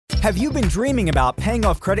Have you been dreaming about paying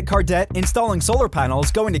off credit card debt, installing solar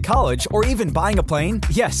panels, going to college, or even buying a plane?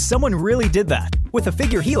 Yes, someone really did that. With a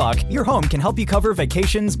Figure HELOC, your home can help you cover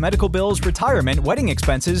vacations, medical bills, retirement, wedding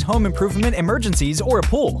expenses, home improvement, emergencies, or a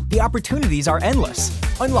pool. The opportunities are endless.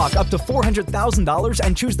 Unlock up to $400,000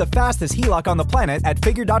 and choose the fastest HELOC on the planet at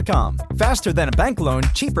Figure.com. Faster than a bank loan,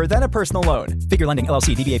 cheaper than a personal loan. Figure Lending,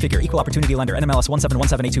 LLC, DBA Figure, Equal Opportunity Lender, NMLS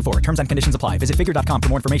 1717824. Terms and conditions apply. Visit Figure.com for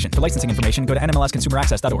more information. For licensing information, go to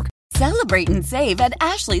NMLSConsumerAccess.org. Celebrate and save at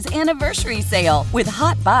Ashley's Anniversary Sale. With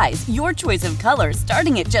Hot Buys, your choice of colors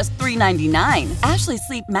starting at just $3.99. Ashley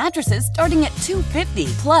Sleep mattresses starting at $2.50.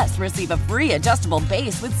 Plus, receive a free adjustable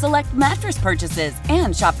base with select mattress purchases.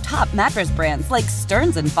 And shop top mattress brands like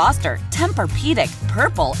Stearns & Foster, Tempur-Pedic,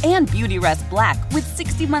 Purple, and Beautyrest Black with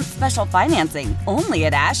 60-month special financing. Only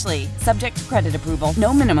at Ashley. Subject to credit approval.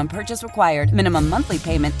 No minimum purchase required. Minimum monthly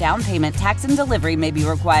payment, down payment, tax, and delivery may be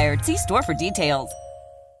required. See store for details.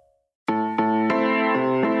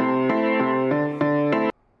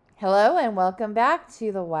 Hello and welcome back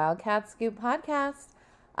to the Wildcat Scoop podcast.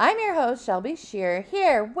 I'm your host, Shelby Shear,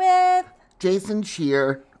 here with Jason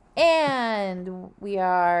Shear. And we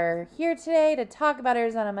are here today to talk about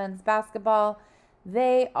Arizona men's basketball.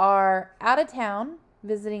 They are out of town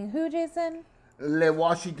visiting who, Jason? Le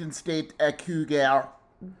Washington State Cougars.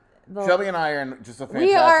 Shelby and I are in just a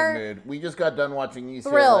fantastic mood. We just got done watching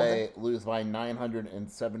UCLA lose by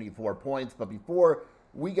 974 points. But before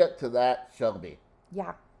we get to that, Shelby.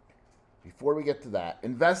 Yeah. Before we get to that,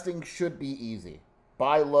 investing should be easy.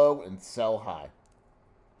 Buy low and sell high.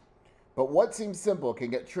 But what seems simple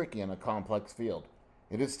can get tricky in a complex field.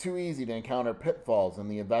 It is too easy to encounter pitfalls in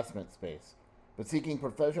the investment space, but seeking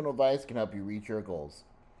professional advice can help you reach your goals.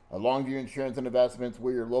 At Longview Insurance and Investments,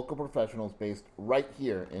 we're your local professionals based right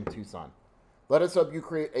here in Tucson. Let us help you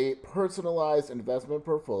create a personalized investment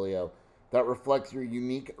portfolio that reflects your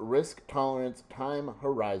unique risk tolerance, time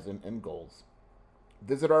horizon, and goals.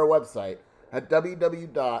 Visit our website at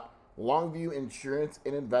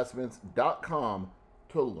www.longviewinsuranceandinvestments.com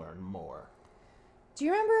to learn more. Do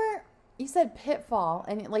you remember you said pitfall?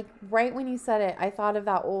 And right when you said it, I thought of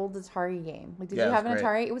that old Atari game. Did you have an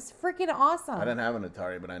Atari? It was freaking awesome. I didn't have an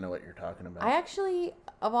Atari, but I know what you're talking about. I actually,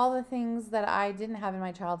 of all the things that I didn't have in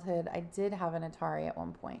my childhood, I did have an Atari at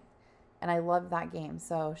one point. And I loved that game.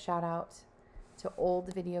 So shout out to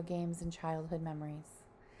old video games and childhood memories.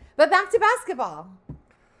 But back to basketball.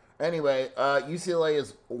 Anyway, UCLA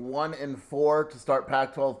is 1-4 to start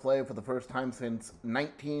Pac-12 play for the first time since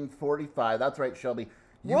 1945. That's right, Shelby.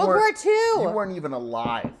 World War II. You weren't even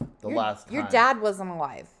alive last time. Your dad wasn't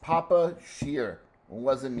alive. Papa Shear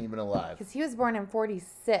wasn't even alive. Because he was born in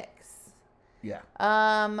 46. Yeah.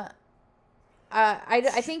 I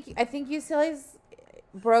think UCLA's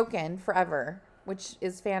broken forever, which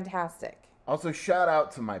is fantastic. Also, shout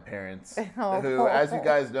out to my parents, who, as you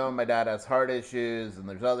guys know, my dad has heart issues and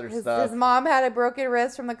there's other stuff. His mom had a broken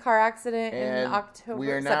wrist from the car accident in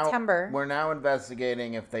September. We're now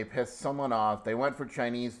investigating if they pissed someone off. They went for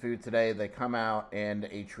Chinese food today. They come out and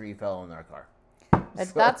a tree fell in their car.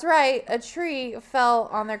 That's right. A tree fell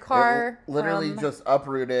on their car. It literally just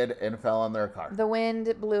uprooted and fell on their car. The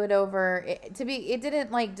wind blew it over. It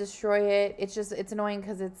didn't destroy it. It's annoying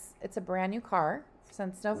because it's a brand new car.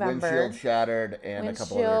 Since November. Windshield shattered and a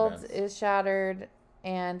couple other dents. Windshield is shattered.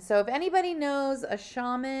 And so if anybody knows a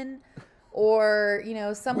shaman or,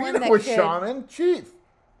 someone that could... shaman? Chief.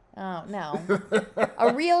 Oh, no.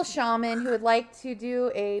 A real shaman who would like to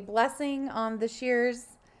do a blessing on the shears,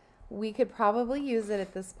 we could probably use it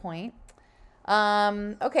at this point.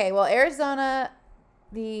 Okay, well, Arizona,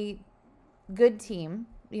 the good team,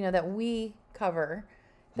 that we cover...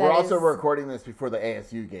 We're also recording this before the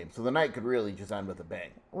ASU game, so the night could really just end with a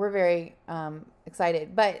bang. We're very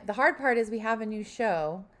excited. But the hard part is we have a new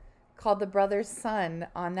show called The Brother's Son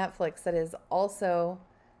on Netflix that is also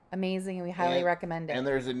amazing, and we highly recommend it. And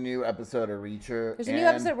there's a new episode of Reacher. There's a new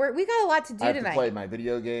episode. We got a lot to do tonight. I have to play my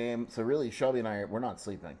video game. So really, Shelby and I, we're not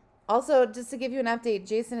sleeping. Also, just to give you an update,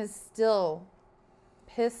 Jason is still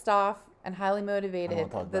pissed off and highly motivated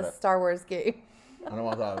this Star Wars game. I don't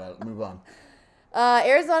want to talk about it. Move on.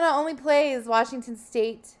 Arizona only plays Washington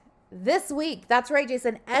State this week. That's right,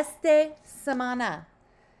 Jason. Este semana.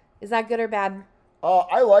 Is that good or bad?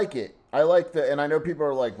 I like it. I like and I know people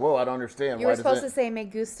are like, whoa, I don't understand. You were supposed to say me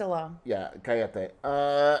gustalo. Yeah, cállate.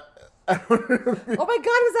 Oh my God,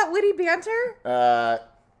 was that witty banter?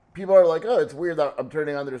 People are like, oh, it's weird that I'm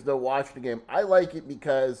turning on, there's no Washington game. I like it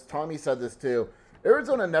because, Tommy said this too,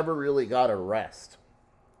 Arizona never really got a rest.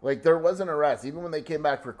 There wasn't a rest. Even when they came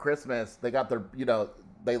back for Christmas, they got their,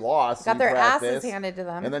 they lost. Got their asses handed to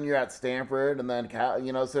them. And then you're at Stanford, and then,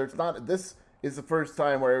 so it's not, this is the first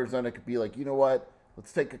time where Arizona could be like, you know what?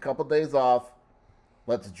 Let's take a couple days off.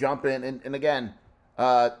 Let's jump in. And again,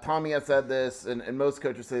 Tommy has said this, and most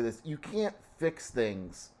coaches say this. You can't fix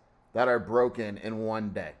things that are broken in one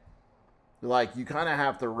day. Like, you kind of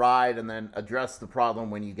have to ride and then address the problem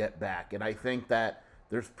when you get back. And I think that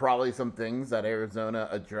there's probably some things that Arizona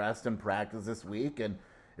addressed in practice this week, and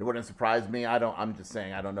it wouldn't surprise me. I'm just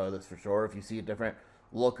saying, I don't know this for sure. If you see a different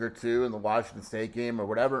look or two in the Washington State game or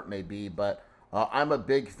whatever it may be, but I'm a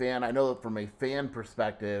big fan. I know that from a fan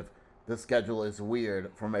perspective, the schedule is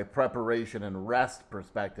weird. From a preparation and rest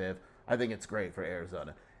perspective, I think it's great for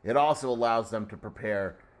Arizona. It also allows them to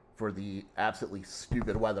prepare for the absolutely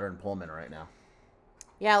stupid weather in Pullman right now.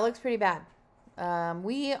 Yeah, it looks pretty bad.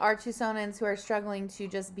 We are Tucsonans who are struggling to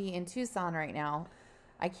just be in Tucson right now.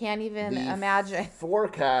 I can't even imagine.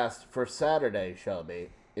 Forecast for Saturday,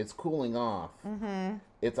 Shelby, it's cooling off. Mm-hmm.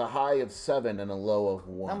 It's a high of 7 and a low of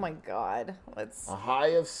 1. Oh my God. A high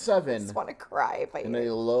of 7. I just want to cry if I and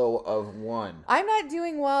a low of 1. I'm not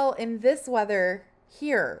doing well in this weather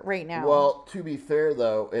here right now. Well, to be fair,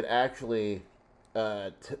 though, it actually...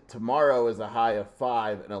 tomorrow is a high of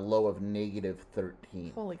 5 and a low of negative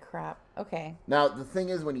 13. Holy crap. Okay. Now, the thing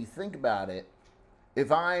is, when you think about it,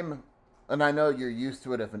 if I'm, and I know you're used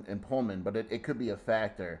to it in Pullman, but it could be a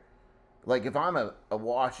factor. Like, if I'm a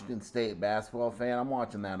Washington State basketball fan, I'm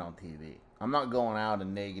watching that on TV. I'm not going out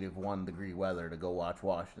in negative 1 degree weather to go watch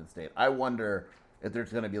Washington State. I wonder if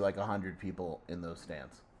there's going to be like 100 people in those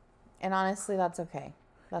stands. And honestly, that's okay.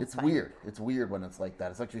 It's fine. Weird. It's weird when it's like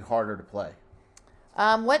that. It's actually harder to play.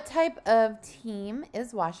 What type of team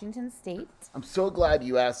is Washington State? I'm so glad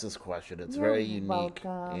you asked this question. It's very unique.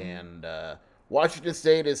 Welcome. And Washington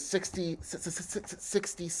State is 67.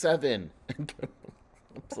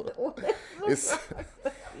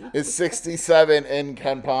 It's 67 in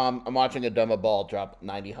Ken Palm. I'm watching Adama Ball drop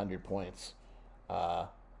 100 points on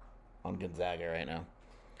Gonzaga right now.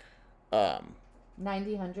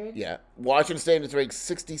 100? Yeah. Washington State is ranked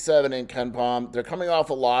 67 in Ken Palm. They're coming off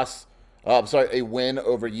a a win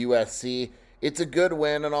over USC. It's a good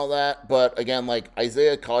win and all that, but again, like,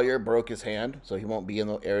 Isaiah Collier broke his hand, so he won't be in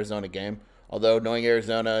the Arizona game. Although, knowing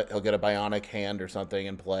Arizona, he'll get a bionic hand or something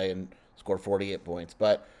and play and score 48 points.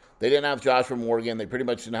 But they didn't have Joshua Morgan. They pretty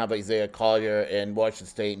much didn't have Isaiah Collier, and Washington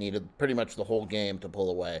State needed pretty much the whole game to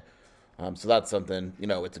pull away. So that's something,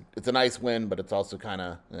 it's a nice win, but it's also kind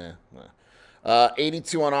of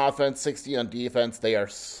 82 on offense, 60 on defense. They are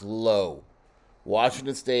slow.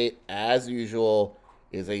 Washington State, as usual,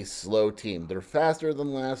 is a slow team. They're faster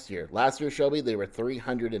than last year. Last year, Shelby, they were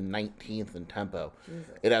 319th in tempo. Jesus.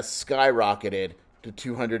 It has skyrocketed to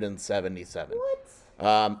 277.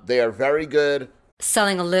 What? They are very good.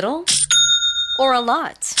 Selling a little or a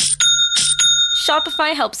lot?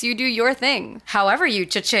 Shopify helps you do your thing, however you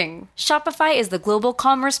cha-ching. Shopify is the global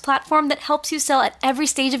commerce platform that helps you sell at every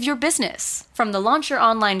stage of your business. From the launch your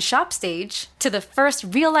online shop stage, to the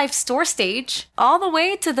first real-life store stage, all the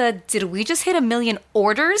way to the did we just hit 1 million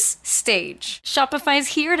orders stage. Shopify's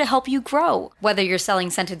here to help you grow. Whether you're selling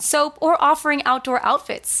scented soap or offering outdoor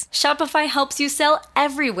outfits, Shopify helps you sell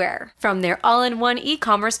everywhere. From their all-in-one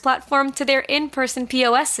e-commerce platform to their in-person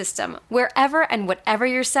POS system, wherever and whatever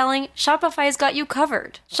you're selling, Shopify's got you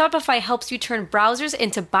covered. Shopify helps you turn browsers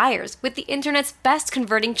into buyers with the internet's best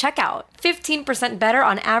converting checkout. 15% better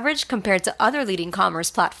on average compared to other leading commerce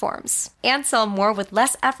platforms. And sell more with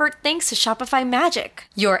less effort thanks to Shopify Magic,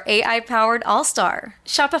 your AI-powered all-star.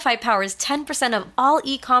 Shopify powers 10% of all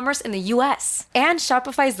e-commerce in the US. And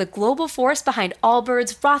Shopify is the global force behind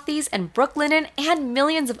Allbirds, Rothy's, and Brooklinen, and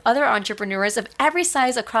millions of other entrepreneurs of every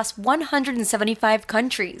size across 175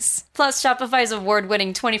 countries. Plus, Shopify's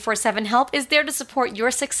award-winning 24/7 help is there to support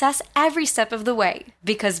your success every step of the way.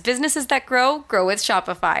 Because businesses that grow, grow with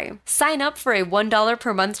Shopify. Sign up for a $1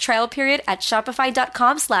 per month trial period at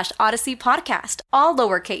shopify.com/Odyssey Podcast, all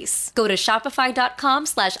lowercase. Go to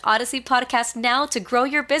shopify.com/Odyssey Podcast now to grow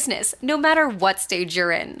your business, no matter what stage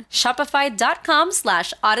you're in.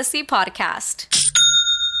 Shopify.com/Odyssey Podcast.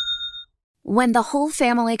 When the whole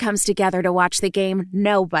family comes together to watch the game,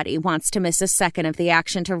 nobody wants to miss a second of the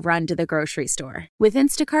action to run to the grocery store. With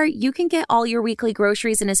Instacart, you can get all your weekly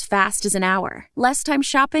groceries in as fast as an hour. Less time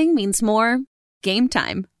shopping means more game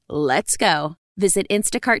time. Let's go. Visit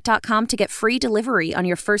instacart.com to get free delivery on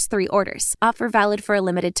your first 3 orders. Offer valid for a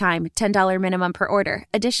limited time. $10 minimum per order.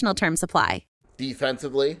 Additional terms apply.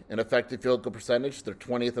 Defensively, an effective field goal percentage, they're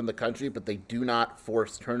 20th in the country, but they do not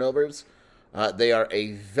force turnovers. They are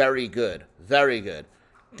a very good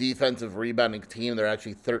defensive rebounding team. They're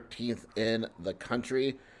actually 13th in the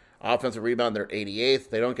country. Offensive rebound, they're 88th.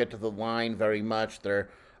 They don't get to the line very much. They're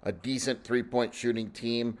a decent three-point shooting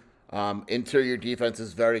team. Interior defense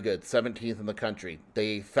is very good, 17th in the country.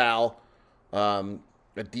 They foul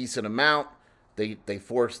a decent amount. They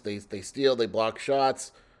force, they steal, they block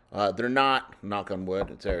shots. They're not, knock on wood,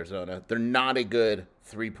 it's Arizona. They're not a good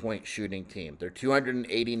 3-point shooting team. They're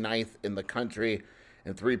 289th in the country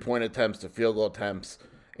in 3-point attempts to field goal attempts,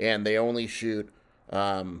 and they only shoot. They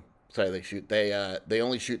only shoot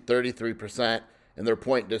 33%. In their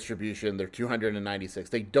point distribution, they're 296.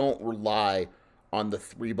 They don't rely on the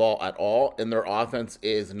 3-ball at all, and their offense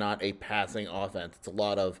is not a passing offense. It's a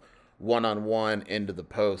lot of one-on-one into the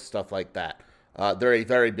post, stuff like that. They're a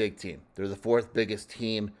very big team. They're the 4th biggest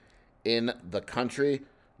team in the country.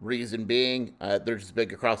 Reason being, they're just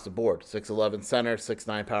big across the board. 6'11 center,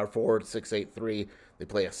 6'9 power forward, 6'8 3. They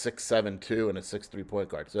play a 6'7 2 and a 6'3 point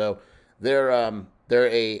guard. So they're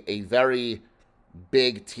a very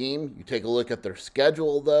big team. You take a look at their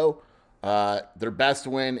schedule, though. Their best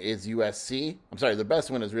win is USC. I'm sorry, their best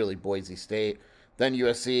win is really Boise State, then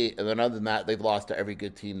USC, and then other than that, they've lost to every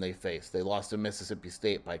good team they faced. They lost to Mississippi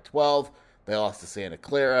State by 12. They lost to Santa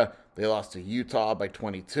Clara. They lost to Utah by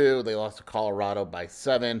 22. They lost to Colorado by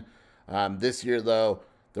 7. This year, though,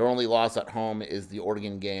 their only loss at home is the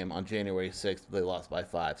Oregon game on January 6th. They lost by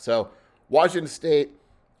 5. So Washington State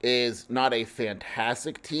is not a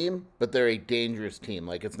fantastic team, but they're a dangerous team.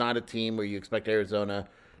 Like, it's not a team where you expect Arizona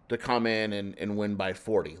to come in and win by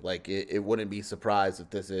 40. Like, it wouldn't be surprised if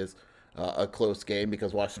this is a close game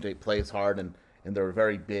because Washington State plays hard and they're a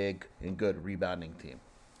very big and good rebounding team.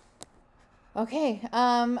 Okay,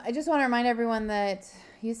 I just want to remind everyone that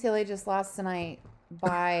UCLA just lost tonight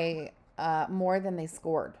by more than they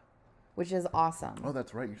scored, which is awesome. Oh,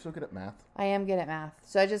 that's right. You're so good at math. I am good at math.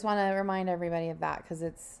 So I just want to remind everybody of that because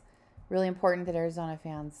it's really important that Arizona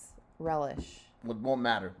fans relish. It won't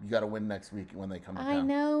matter. You got to win next week when they come to town. I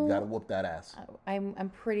know. You got to whoop that ass.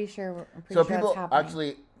 I'm pretty sure. So sure people, that's happening.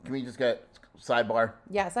 actually, can we just get sidebar?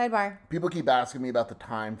 Yeah, sidebar. People keep asking me about the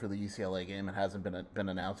time for the UCLA game. It hasn't been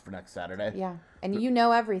announced for next Saturday. Yeah, and you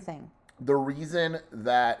know everything. The reason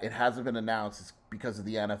that it hasn't been announced is because of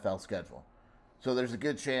the NFL schedule. So there's a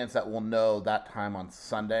good chance that we'll know that time on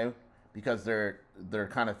Sunday because they're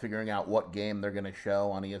kind of figuring out what game they're going to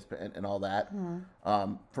show on ESPN and all that.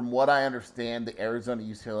 Mm-hmm. From what I understand, the Arizona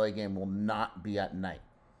UCLA game will not be at night.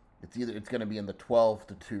 It's going to be in the 12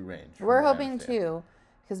 to 2 range. We're hoping to,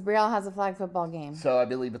 because Brielle has a flag football game. So I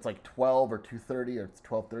believe it's like 12 or 2:30 or it's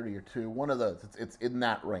 12:30 or 2. One of those. It's in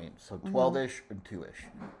that range. So 12-ish and 2-ish.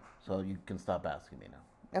 So you can stop asking me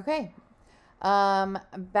now. Okay.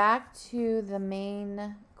 Back to the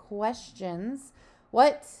main questions.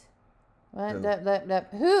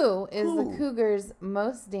 Who is the Cougars'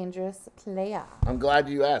 most dangerous player? I'm glad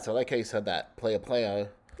you asked. I like how you said that. Player.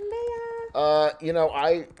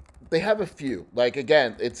 They have a few. Like,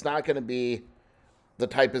 again, it's not going to be the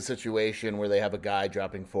type of situation where they have a guy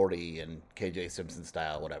dropping 40 and KJ Simpson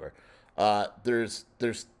style, whatever. There's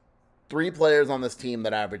 3 players on this team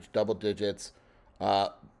that average double digits.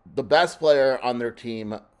 The best player on their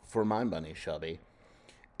team, for my money, Shelby,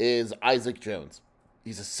 is Isaac Jones.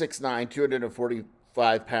 He's a 6'9",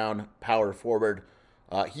 245-pound power forward.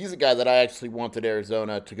 He's a guy that I actually wanted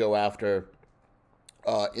Arizona to go after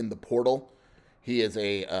in the portal. He is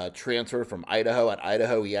a transfer from Idaho. At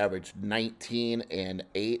Idaho, he averaged 19 and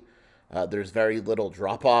 8. There's very little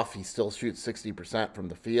drop-off. He still shoots 60% from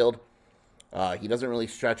the field. He doesn't really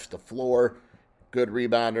stretch the floor. Good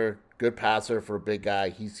rebounder, good passer for a big guy.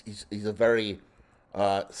 He's a very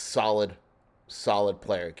solid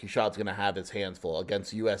player. Keshad's going to have his hands full.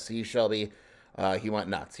 Against USC, Shelby, he went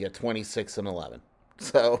nuts. He had 26 and 11.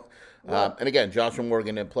 So, and again, Joshua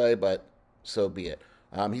Morgan didn't play, but so be it.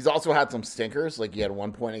 He's also had some stinkers. Like, he had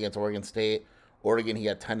 1 point against Oregon State. Oregon, he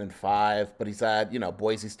had 10 and 5, but he's had,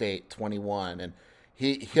 Boise State 21, and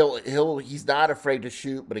he's not afraid to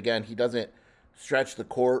shoot. But again, he doesn't stretch the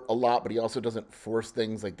court a lot, but he also doesn't force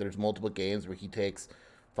things. Like, there's multiple games where he takes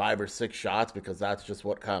 5 or 6 shots because that's just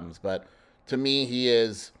what comes. But to me, he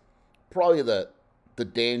is probably the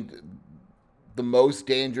most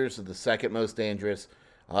dangerous or the second most dangerous.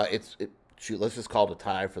 Let's just call it a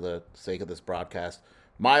tie for the sake of this broadcast.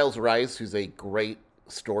 Miles Rice, who's a great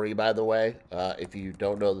story, by the way. If you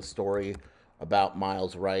don't know the story about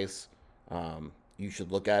Miles Rice, you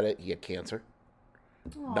should look at it. He had cancer.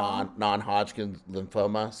 Non-Hodgkin's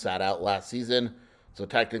lymphoma, sat out last season. So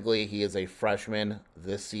technically he is a freshman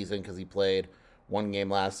this season because he played 1 game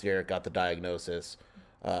last year, got the diagnosis.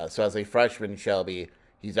 So as a freshman, Shelby,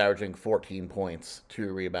 he's averaging 14 points,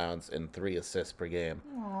 2 rebounds, and 3 assists per game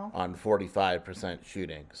on 45%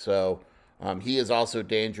 shooting. So he is also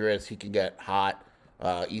dangerous. He can get hot.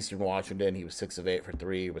 Eastern Washington, he was 6 of 8 for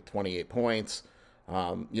 3 with 28 points.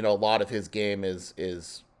 A lot of his game is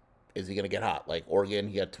he going to get hot? Like Oregon,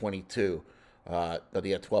 he had 22, but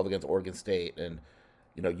he had 12 against Oregon State, and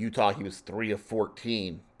Utah, he was 3 of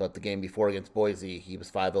 14, but the game before against Boise, he was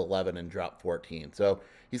 5 of 11 and dropped 14. So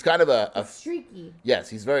he's kind of a streaky. Yes,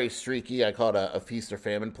 he's very streaky. I call it a feast or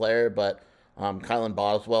famine player, but Kylan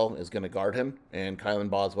Boswell is going to guard him, and Kylan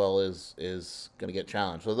Boswell is going to get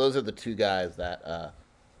challenged. So those are the two guys that, I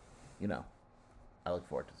look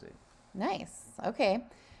forward to seeing. Nice. Okay.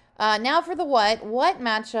 Now for the what. What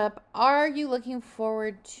matchup are you looking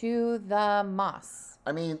forward to the most?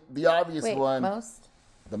 I mean, the obvious one. Most?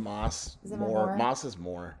 The Moss. Is it more? Moss is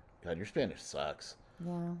more. God, your Spanish sucks.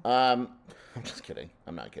 Yeah. I'm just kidding.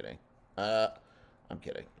 I'm not kidding. I'm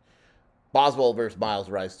kidding. Boswell versus Miles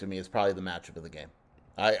Rice to me is probably the matchup of the game.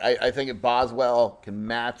 I think if Boswell can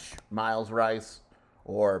match Miles Rice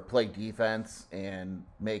or play defense and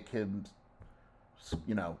make him,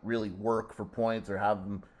 really work for points or have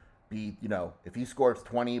him be, if he scores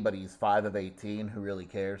 20 but he's 5 of 18, who really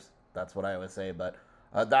cares? That's what I always say. But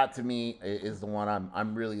that to me is the one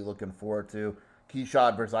I'm really looking forward to.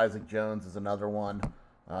 Keshad versus Isaac Jones is another one.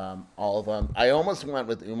 All of them. I almost went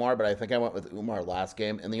with Umar, but I think I went with Umar last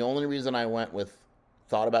game. And the only reason I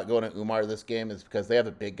thought about going to Umar this game is because they have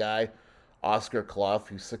a big guy, Oscar Clough,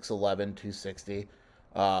 who's 6'11", 260.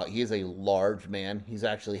 He is a large man. He's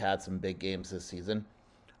actually had some big games this season.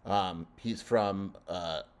 He's from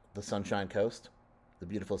the Sunshine Coast, the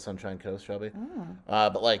beautiful Sunshine Coast, Shelby.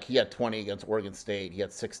 But he had 20 against Oregon State. He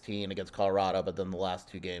had 16 against Colorado, but then the last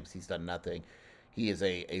 2 games he's done nothing. He is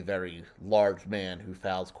a very large man who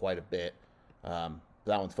fouls quite a bit. That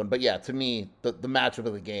one's fun. But yeah, to me, the matchup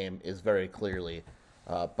of the game is very clearly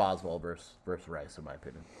Boswell versus Rice, in my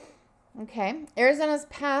opinion. Okay. Arizona's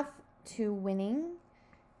path to winning.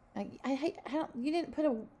 I don't. You didn't put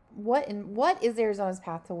a what in. What is Arizona's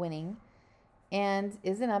path to winning, and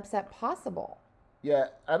is an upset possible? Yeah,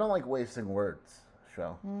 I don't like wasting words,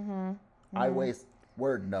 Shel. I waste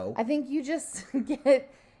word no. I think you just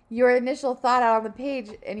get your initial thought out on the page,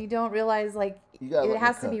 and you don't realize it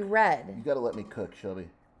has to be read. You got to let me cook, Shelby.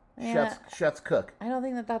 Yeah. Chefs cook. I don't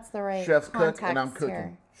think that's the right. Chefs cook and I'm cooking.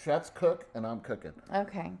 Here. Chefs cook and I'm cooking.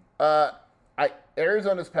 Okay.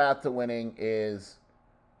 Arizona's path to winning is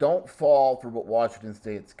don't fall for what Washington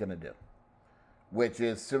State's going to do, which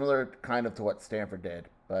is similar kind of to what Stanford did,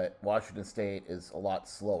 but Washington State is a lot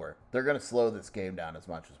slower. They're going to slow this game down as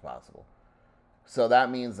much as possible. So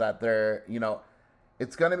that means that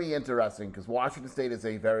it's going to be interesting because Washington State is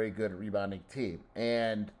a very good rebounding team,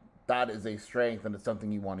 and that is a strength and it's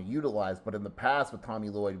something you want to utilize. But in the past with Tommy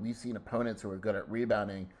Lloyd, we've seen opponents who are good at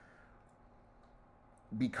rebounding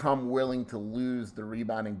become willing to lose the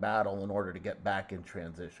rebounding battle in order to get back in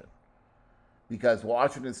transition. Because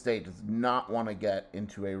Washington State does not want to get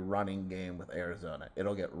into a running game with Arizona.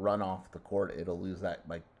 It'll get run off the court. It'll lose that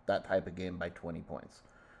type of game by 20 points.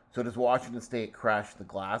 So does Washington State crash the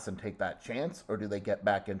glass and take that chance, or do they get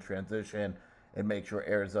back in transition and make sure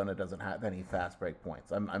Arizona doesn't have any fast break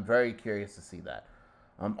points? I'm very curious to see that.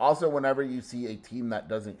 Also, whenever you see a team that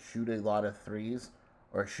doesn't shoot a lot of threes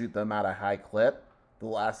or shoot them at a high clip, the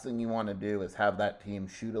last thing you want to do is have that team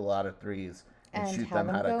shoot a lot of threes and shoot them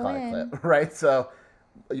at a high clip, right? So,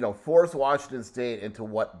 force Washington State into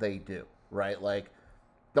what they do, right?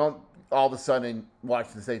 Don't all of a sudden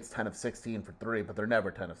Washington State's 10 of 16 for 3, but they're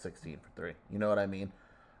never 10 of 16 for 3. You know what I mean?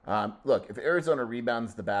 Look, if Arizona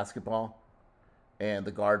rebounds the basketball and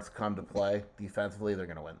the guards come to play defensively, they're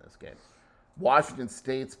going to win this game. Washington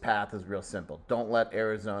State's path is real simple. Don't let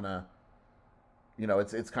Arizona,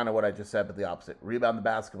 it's kind of what I just said, but the opposite. Rebound the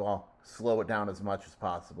basketball, slow it down as much as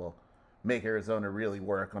possible, make Arizona really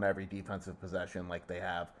work on every defensive possession like they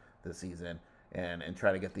have this season, and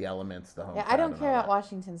try to get the elements, the home. Yeah, I don't care about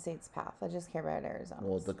Washington State's path. I just care about Arizona.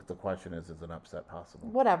 Well, the question is an upset possible?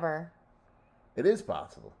 Whatever. It is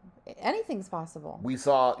possible. Anything's possible. We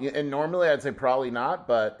saw, and normally I'd say probably not,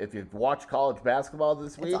 but if you've watched college basketball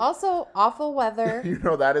this week. It's also awful weather.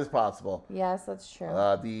 That is possible. Yes, that's true.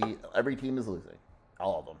 Every team is losing.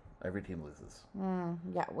 All of them. Every team loses.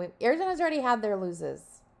 Yeah, Arizona's already had their loses.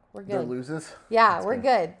 We're good. Their loses? Yeah, That's we're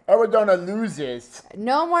good. Arizona loses.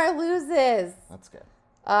 No more loses. That's good.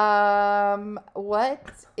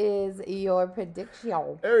 What is your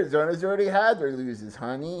prediction? Arizona's already had their loses,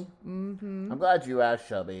 honey. I'm glad you asked,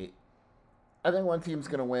 Shelby. I think one team's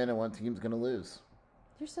going to win and one team's going to lose.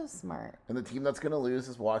 You're so smart. And the team that's going to lose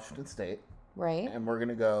is Washington State. Right. And we're going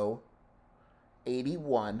to go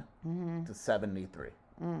 81 to 73.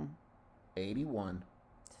 81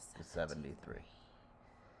 to 73.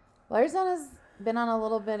 Well, Arizona's been on a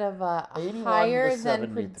little bit of a higher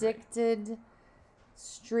than predicted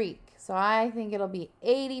streak. So I think it'll be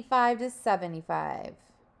 85-75.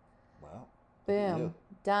 Wow. Boom. You.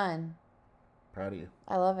 Done. Proud of you.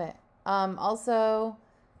 I love it. Also,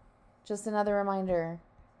 just another reminder,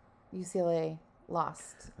 UCLA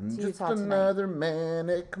lost to Just Utah tonight. another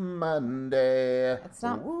manic Monday. It's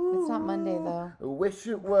not Monday though. I wish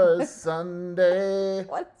it was Sunday.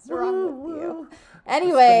 What's wrong with you?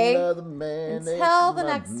 Anyway, Another manic until the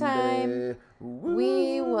next time, Monday.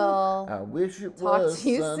 we will I wish it talk was to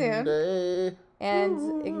you Sunday. soon.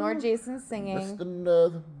 And ignore Jason's singing. Just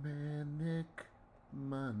another manic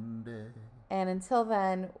Monday. And until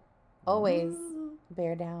then, always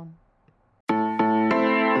bear down.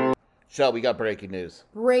 Shell, we got breaking news.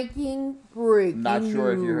 Breaking news. Not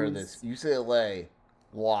sure if you heard this. UCLA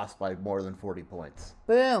lost by more than 40 points.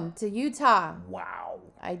 Boom, to Utah. Wow.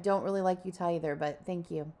 I don't really like Utah either, but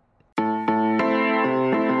thank you.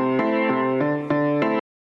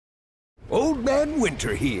 Old Man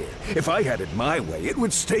Winter here. If I had it my way, it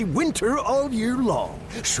would stay winter all year long.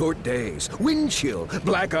 Short days, wind chill,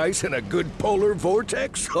 black ice, and a good polar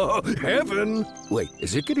vortex. Oh, heaven! Wait,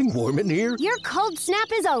 is it getting warm in here? Your cold snap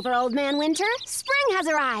is over, Old Man Winter. Spring has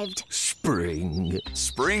arrived. Spring.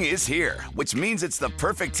 Spring is here, which means it's the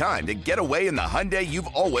perfect time to get away in the Hyundai you've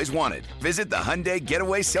always wanted. Visit the Hyundai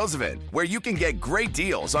Getaway Sales Event, where you can get great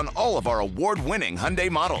deals on all of our award-winning Hyundai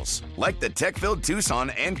models, like the tech-filled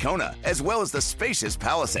Tucson and Kona, as well as the spacious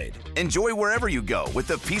Palisade. Enjoy wherever you go with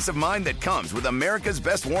the peace of mind that comes with America's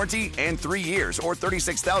best warranty and 3 years or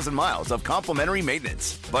 36,000 miles of complimentary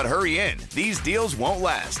maintenance. But hurry in, these deals won't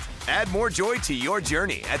last. Add more joy to your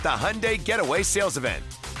journey at the Hyundai Getaway Sales Event.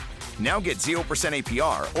 Now get 0%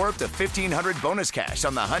 APR or up to $1,500 bonus cash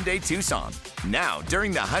on the Hyundai Tucson. Now,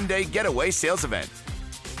 during the Hyundai Getaway Sales Event.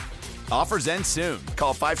 Offers end soon.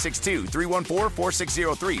 Call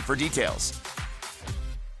 562-314-4603 for details.